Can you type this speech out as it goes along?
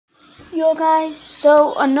Yo guys,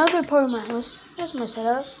 so another part of my house. Here's my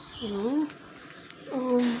setup.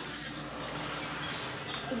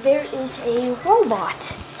 There is a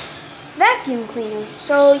robot vacuum cleaner.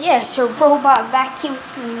 So yeah, it's a robot vacuum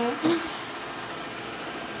cleaner.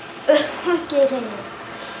 Look at it.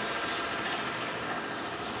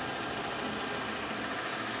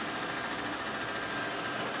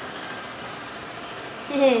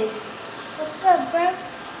 Hey, what's up, bro?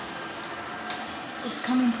 It's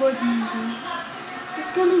coming towards me.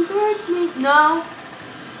 It's coming towards me. No.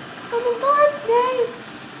 It's coming towards me.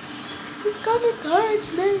 It's coming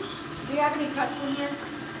towards me. Do you have any cuts in here?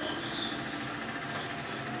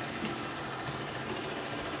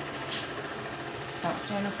 Don't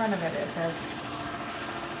stand in front of it, it says.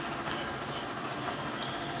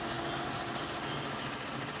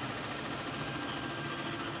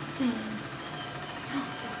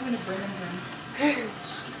 It's going to Brennan's room.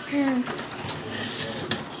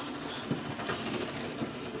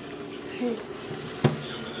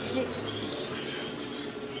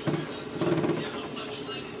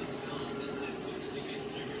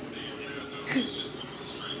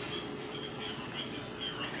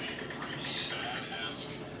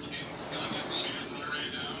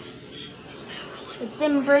 It's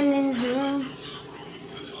in Brendan's room.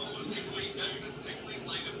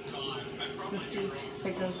 Let's see if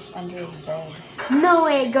it goes under his bed. No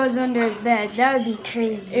way it goes under his bed. That would be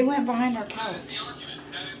crazy. It went behind our couch.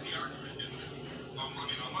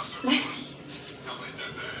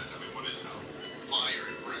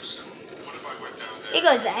 It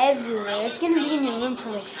goes everywhere. It's gonna be in your room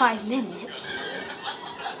for like 5 minutes.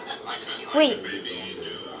 Wait.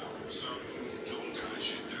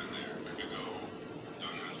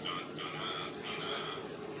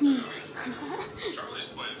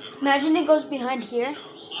 Imagine it goes behind here.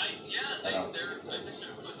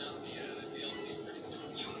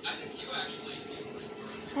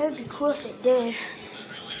 That would be cool if it did.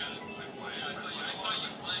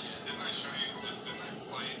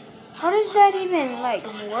 How does that even like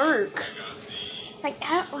work? Like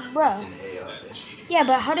how, bro? Yeah,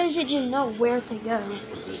 but how does it just know where to go?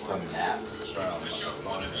 Because it's a map from a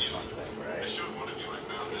phone or something, right? It's a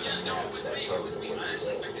map that tells it where to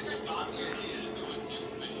go.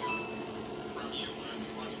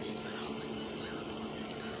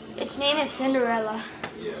 Its name is Cinderella.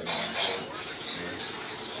 Yeah.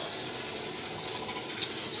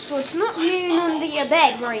 So it's not really under your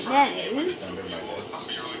bed right now. It's under my bed.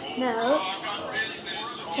 No.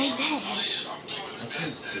 It's right there. I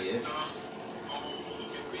can't see it.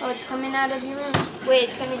 Oh, it's coming out of your room. Wait,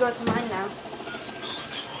 it's gonna go to mine now.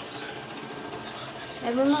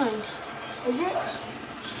 Never mind. Is it?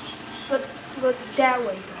 Go that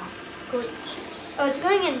way, bro. Go. Oh, it's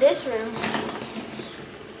going in this room.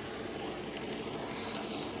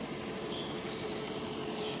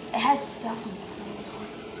 It has stuff on the floor.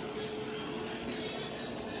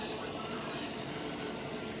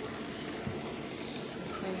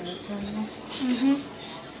 It's cleaning this room now. Mm-hmm.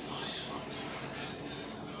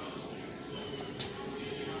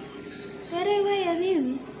 What a way of you.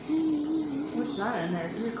 What's that in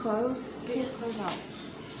there? Your clothes? Get your clothes out.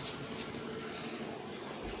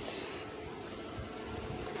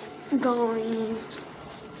 Going.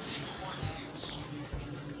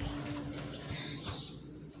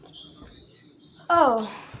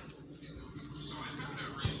 Oh.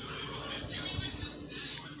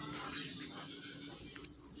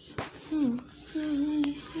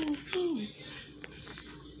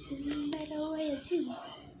 Better way of you.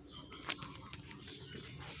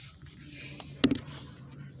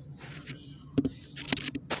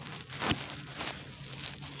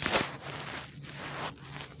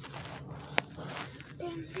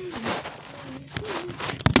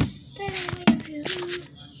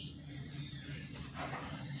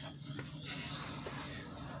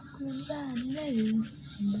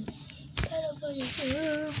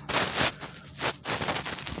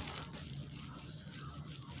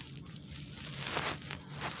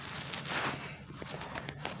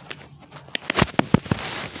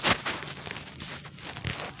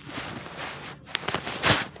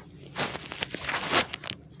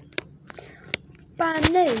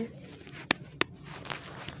 Banu.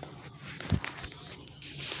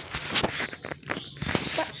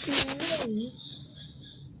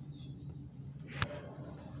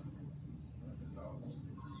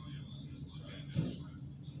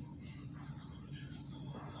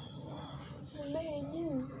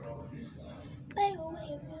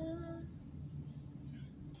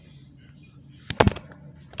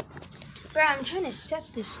 Bro, I'm trying to set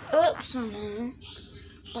this up somehow,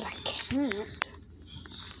 but I can't.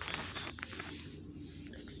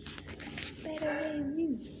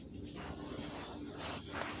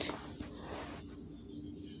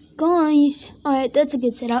 Nice. Alright, that's a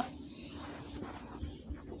good setup.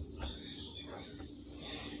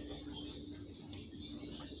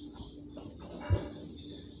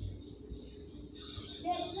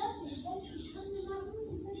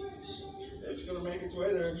 It's gonna make its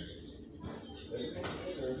way there.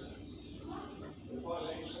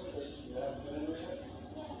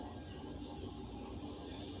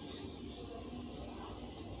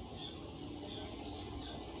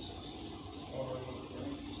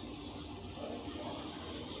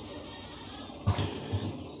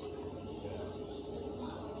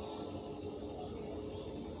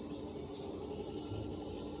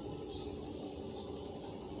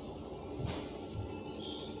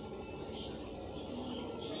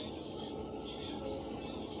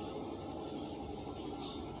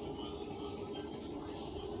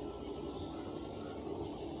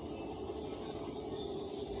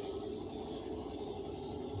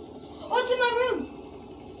 Oh, it's in my room.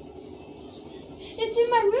 It's in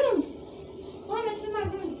my room. Mom, it's in my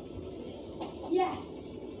room. Yeah.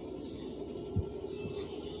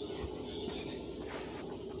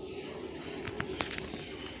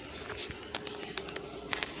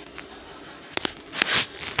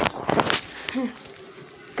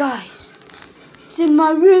 Guys, it's in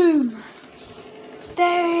my room.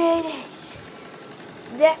 There it is.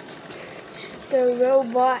 That's the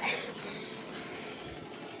robot.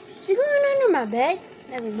 Is it going under my bed?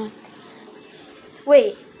 Never mind.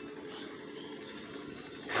 Wait.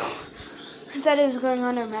 I thought it was going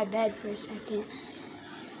under my bed for a second.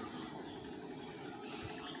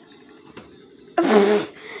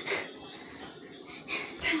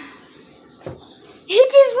 It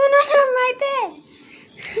just went under my bed.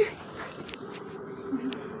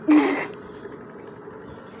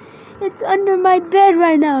 It's under my bed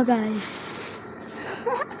right now, guys.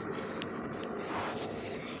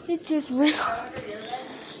 It just went.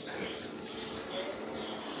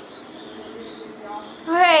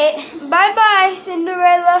 Alright, bye-bye,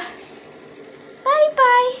 Cinderella.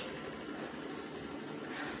 Bye-bye.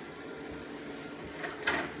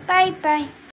 Bye-bye.